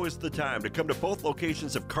 Now is the time to come to both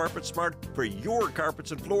locations of Carpet Smart for your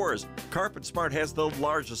carpets and floors. Carpet Smart has the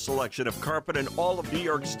largest selection of carpet in all of New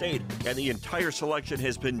York State, and the entire selection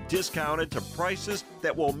has been discounted to prices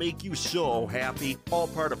that will make you so happy. All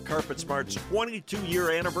part of Carpet Smart's 22-year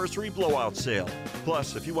anniversary blowout sale.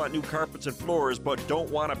 Plus, if you want new carpets and floors but don't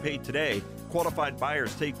want to pay today, qualified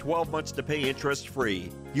buyers take 12 months to pay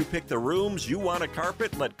interest-free. You pick the rooms, you want a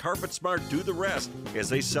carpet, let Carpet Smart do the rest as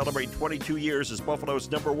they celebrate 22 years as Buffalo's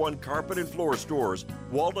 #1 carpet and floor stores.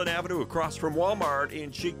 Walden Avenue across from Walmart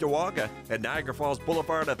in Cheektowaga, and Niagara Falls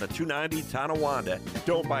Boulevard at the 290 Tonawanda.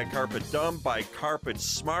 Don't buy carpet dumb, buy Carpet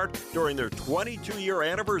Smart during their 22-year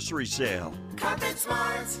anniversary sale. Carpet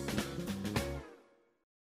Smart.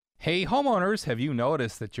 Hey homeowners, have you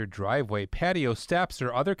noticed that your driveway, patio steps,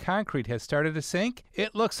 or other concrete has started to sink?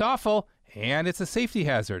 It looks awful, and it's a safety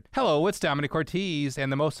hazard. Hello, it's Domenic Cortese, and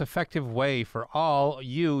the most effective way for all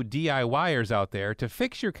you DIYers out there to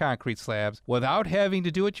fix your concrete slabs without having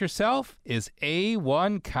to do it yourself is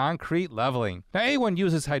A1 Concrete Leveling. Now, A1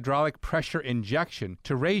 uses hydraulic pressure injection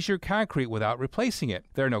to raise your concrete without replacing it.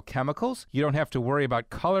 There are no chemicals. You don't have to worry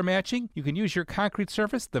about color matching. You can use your concrete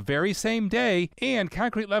surface the very same day, and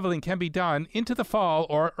concrete leveling can be done into the fall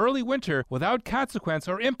or early winter without consequence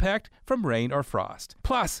or impact from rain or frost.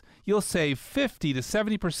 Plus, you'll save save 50 to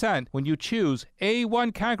 70% when you choose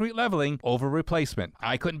A1 concrete leveling over replacement.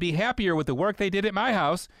 I couldn't be happier with the work they did at my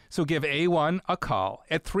house, so give A1 a call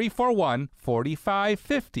at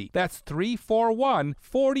 341-4550. That's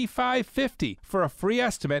 341-4550 for a free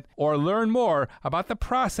estimate, or learn more about the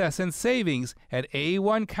process and savings at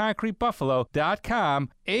A1ConcreteBuffalo.com.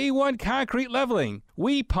 A1 Concrete Leveling.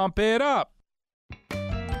 We pump it up.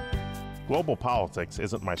 Global politics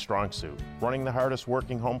isn't my strong suit. Running the hardest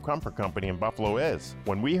working home comfort company in Buffalo is.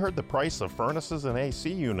 When we heard the price of furnaces and AC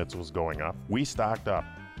units was going up, we stocked up.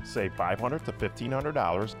 Save $500 to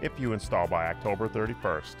 $1,500 if you install by October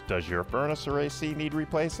 31st. Does your furnace or AC need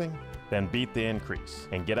replacing? Then beat the increase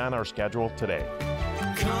and get on our schedule today.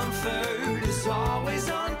 Comfort is always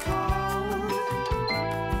on call.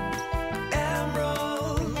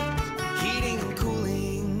 Emerald Heating and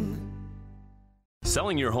Cooling.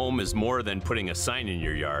 Selling your home is more than putting a sign in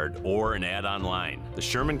your yard or an ad online. The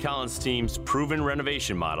Sherman Collins team's proven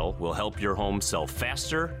renovation model will help your home sell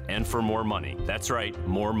faster and for more money. That's right,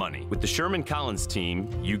 more money. With the Sherman Collins team,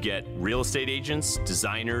 you get real estate agents,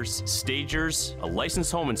 designers, stagers, a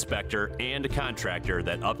licensed home inspector, and a contractor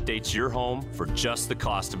that updates your home for just the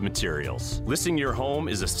cost of materials. Listing your home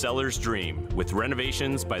is a seller's dream with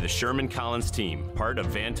renovations by the Sherman Collins team, part of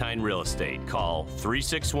Vantine Real Estate. Call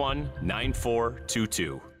 361-9422.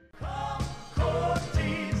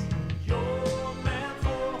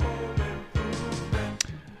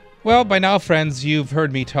 Well, by now, friends, you've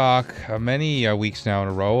heard me talk many weeks now in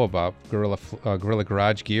a row about Gorilla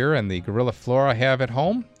Garage Gear and the Gorilla floor I have at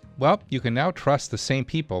home. Well, you can now trust the same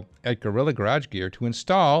people at Gorilla Garage Gear to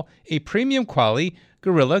install a premium quality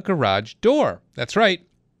Gorilla Garage door. That's right.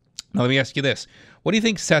 Now, let me ask you this. What do you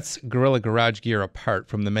think sets Gorilla Garage Gear apart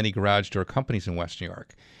from the many garage door companies in West New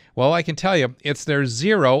York? Well, I can tell you, it's their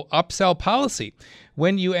zero upsell policy.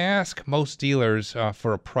 When you ask most dealers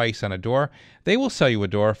for a price on a door, they will sell you a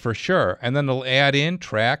door for sure, and then they'll add in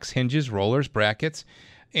tracks, hinges, rollers, brackets,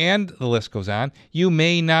 and the list goes on. You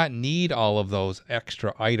may not need all of those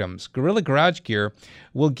extra items. Gorilla Garage Gear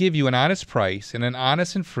will give you an honest price and an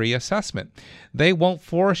honest and free assessment. They won't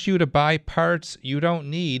force you to buy parts you don't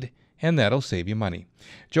need, and that'll save you money.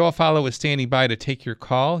 Joe Afalo is standing by to take your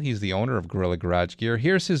call. He's the owner of Gorilla Garage Gear.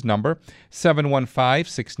 Here's his number,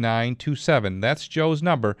 715-6927. That's Joe's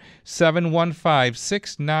number,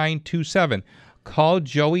 715-6927. Call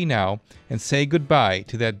Joey now and say goodbye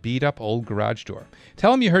to that beat-up old garage door.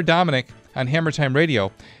 Tell him you heard Domenic on Hammer Time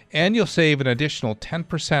Radio, and you'll save an additional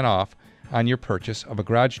 10% off on your purchase of a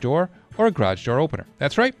garage door or a garage door opener.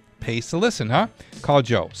 That's right. Pays to listen, huh? Call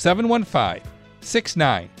Joe,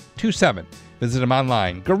 715-6927. Visit him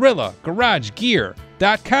online,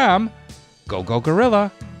 GorillaGarageGear.com. Go, go,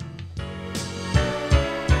 Gorilla.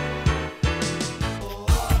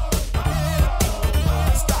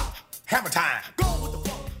 Hammer time.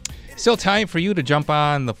 Still time for you to jump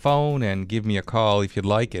on the phone and give me a call if you'd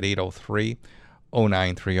like at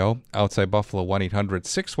 803-0930. Outside Buffalo,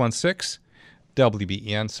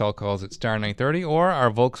 1-800-616-WBEN. Cell calls at star 930 or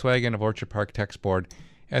our Volkswagen of Orchard Park text board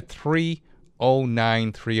at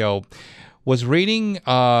 30930. Was reading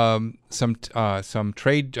some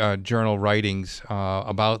trade journal writings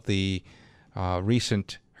about the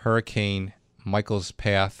recent Hurricane Michael's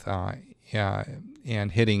path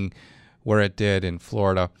and hitting where it did in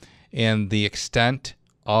Florida, and the extent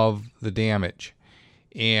of the damage.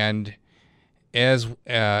 And as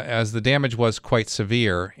the damage was quite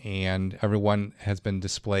severe, and everyone has been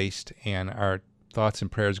displaced, and our thoughts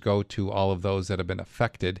and prayers go to all of those that have been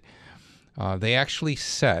affected, they actually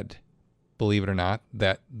said, believe it or not,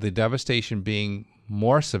 that the devastation being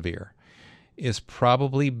more severe is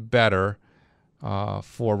probably better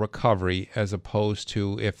for recovery as opposed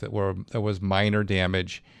to if there was minor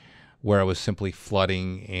damage where it was simply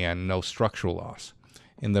flooding and no structural loss.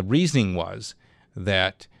 And the reasoning was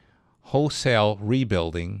that wholesale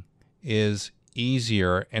rebuilding is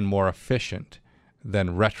easier and more efficient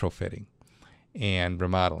than retrofitting and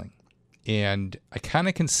remodeling. And I kind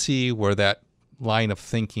of can see where that line of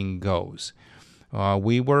thinking goes.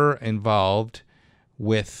 We were involved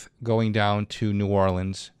with going down to New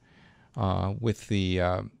Orleans with the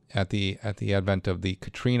at the advent of the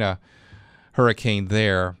Katrina hurricane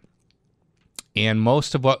there, and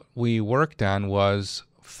most of what we worked on was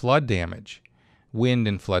flood damage, wind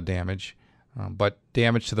and flood damage, but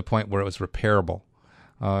damage to the point where it was repairable.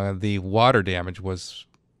 The water damage was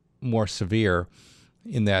more severe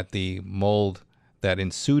in that the mold that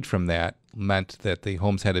ensued from that meant that the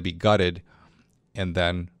homes had to be gutted and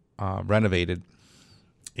then renovated.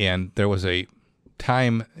 And there was a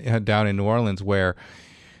time down in New Orleans where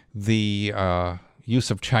the use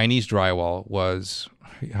of Chinese drywall was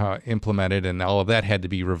implemented, and all of that had to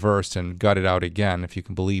be reversed and gutted out again, if you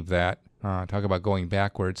can believe that. Talk about going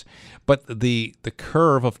backwards. But the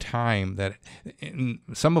curve of time that in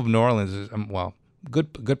some of New Orleans is,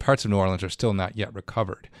 good parts of New Orleans are still not yet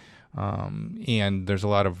recovered. And there's a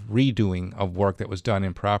lot of redoing of work that was done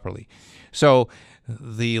improperly. So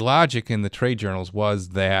the logic in the trade journals was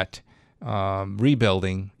that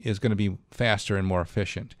rebuilding is going to be faster and more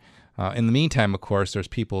efficient. In the meantime, of course, there's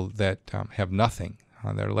people that have nothing.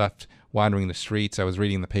 They're left wandering the streets. I was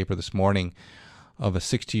reading the paper this morning of a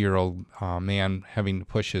 60-year-old man having to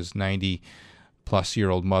push his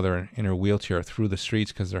 90-plus-year-old mother in her wheelchair through the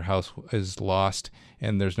streets because their house is lost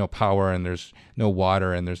and there's no power and there's no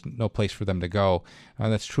water and there's no place for them to go.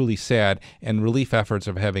 That's truly sad. And relief efforts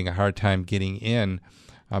are having a hard time getting in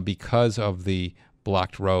because of the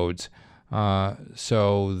blocked roads.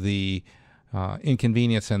 So the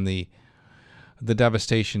inconvenience and the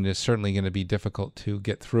devastation is certainly going to be difficult to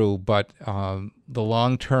get through, but the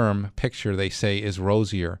long-term picture, they say, is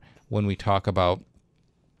rosier when we talk about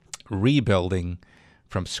rebuilding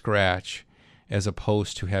from scratch as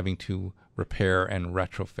opposed to having to repair and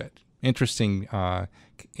retrofit. Interesting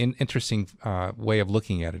way of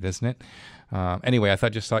looking at it, isn't it? Anyway, I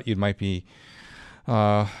thought you might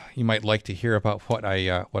like to hear about what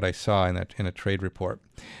I saw in a trade report.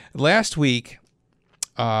 Last week,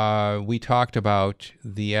 we talked about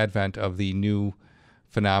the advent of the new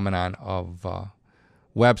phenomenon of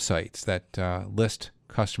websites that list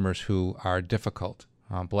customers who are difficult,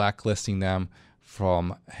 blacklisting them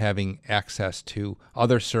from having access to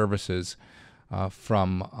other services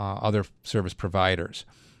from other service providers.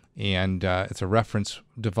 And it's a reference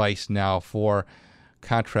device now for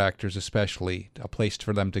contractors, especially, a place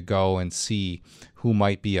for them to go and see who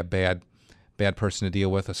might be a bad person to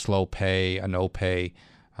deal with, a slow pay, a no pay,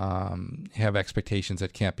 have expectations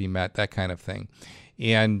that can't be met, that kind of thing.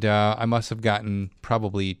 And I must have gotten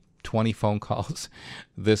probably 20 phone calls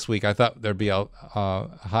this week. I thought there'd be a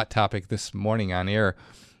hot topic this morning on air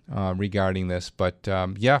regarding this, but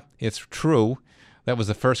yeah, it's true. That was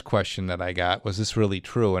the first question that I got. Was this really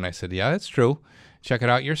true? And I said, yeah, it's true. Check it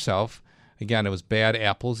out yourself. Again, it was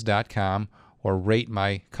badapples.com or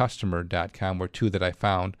ratemycustomer.com were two that I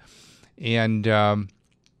found. And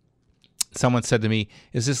someone said to me,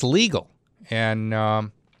 is this legal? And I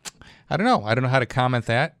don't know. I don't know how to comment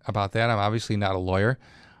about that. I'm obviously not a lawyer.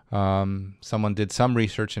 Someone did some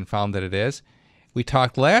research and found that it is. We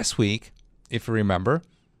talked last week, if you remember,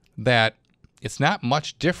 that it's not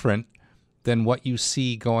much different than what you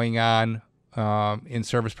see going on in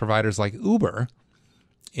service providers like Uber.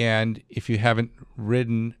 And if you haven't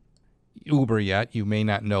ridden Uber yet, you may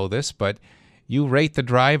not know this, but you rate the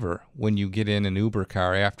driver when you get in an Uber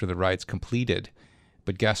car after the ride's completed.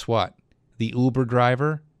 But guess what? The Uber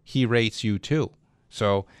driver, he rates you too.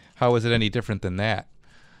 So how is it any different than that?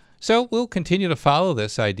 So we'll continue to follow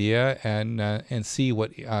this idea and see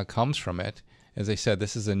what comes from it. As I said,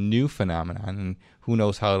 this is a new phenomenon, and who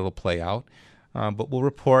knows how it'll play out. But we'll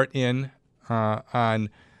report in on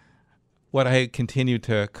what I continue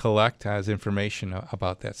to collect as information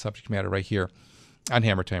about that subject matter right here on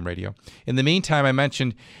Hammer Time Radio. In the meantime, I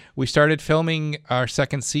mentioned we started filming our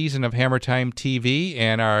second season of Hammer Time TV,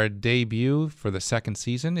 and our debut for the second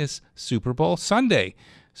season is Super Bowl Sunday.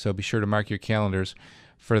 So be sure to mark your calendars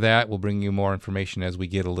for that. We'll bring you more information as we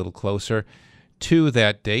get a little closer to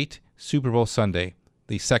that date, Super Bowl Sunday,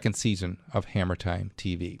 the second season of Hammer Time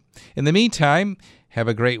TV. In the meantime, have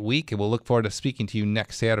a great week, and we'll look forward to speaking to you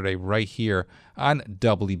next Saturday right here on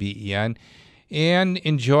WBEN. And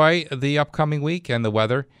enjoy the upcoming week and the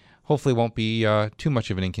weather. Hopefully it won't be too much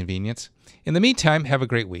of an inconvenience. In the meantime, have a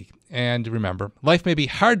great week. And remember, life may be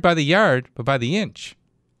hard by the yard, but by the inch,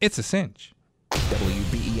 it's a cinch.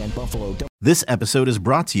 WBEN Buffalo. This episode is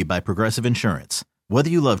brought to you by Progressive Insurance. Whether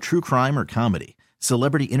you love true crime or comedy,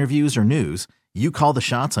 celebrity interviews or news, you call the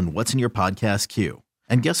shots on what's in your podcast queue.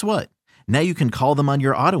 And guess what? Now you can call them on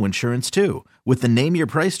your auto insurance too with the Name Your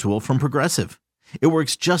Price tool from Progressive. It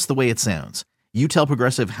works just the way it sounds. You tell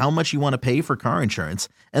Progressive how much you want to pay for car insurance,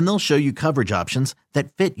 and they'll show you coverage options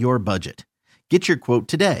that fit your budget. Get your quote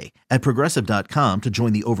today at Progressive.com to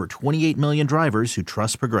join the over 28 million drivers who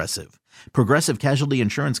trust Progressive. Progressive Casualty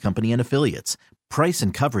Insurance Company and Affiliates. Price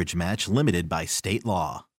and coverage match limited by state law.